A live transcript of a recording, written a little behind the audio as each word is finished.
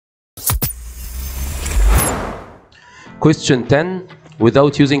Question 10,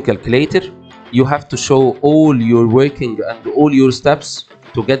 without using calculator, you have to show all your working and all your steps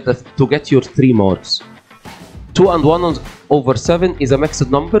to get your 3 marks. 2 and 1 over 7 is a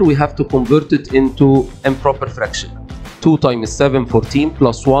mixed number. We have to convert it into improper fraction. 2 times 7, 14,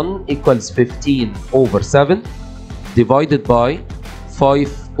 plus 1 equals 15 over 7 divided by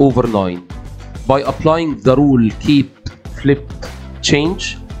 5 over 9. By applying the rule keep, flip,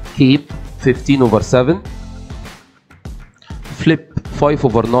 change, keep 15 over 7, flip 5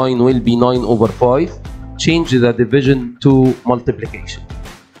 over 9 will be 9 over 5, change the division to multiplication.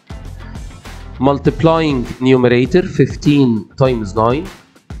 Multiplying numerator 15 times 9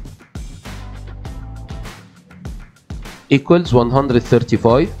 equals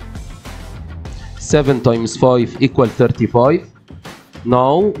 135. 7 times 5 equals 35.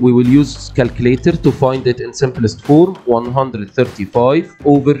 Now we will use calculator to find it in simplest form. 135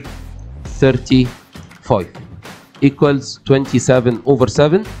 over 35 equals 27 over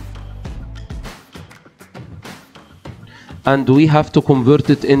 7. And we have to convert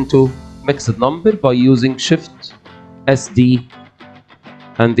it into mixed number by using shift SD,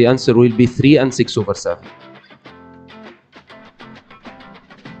 and the answer will be 3 and 6 over 7.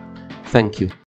 Thank you.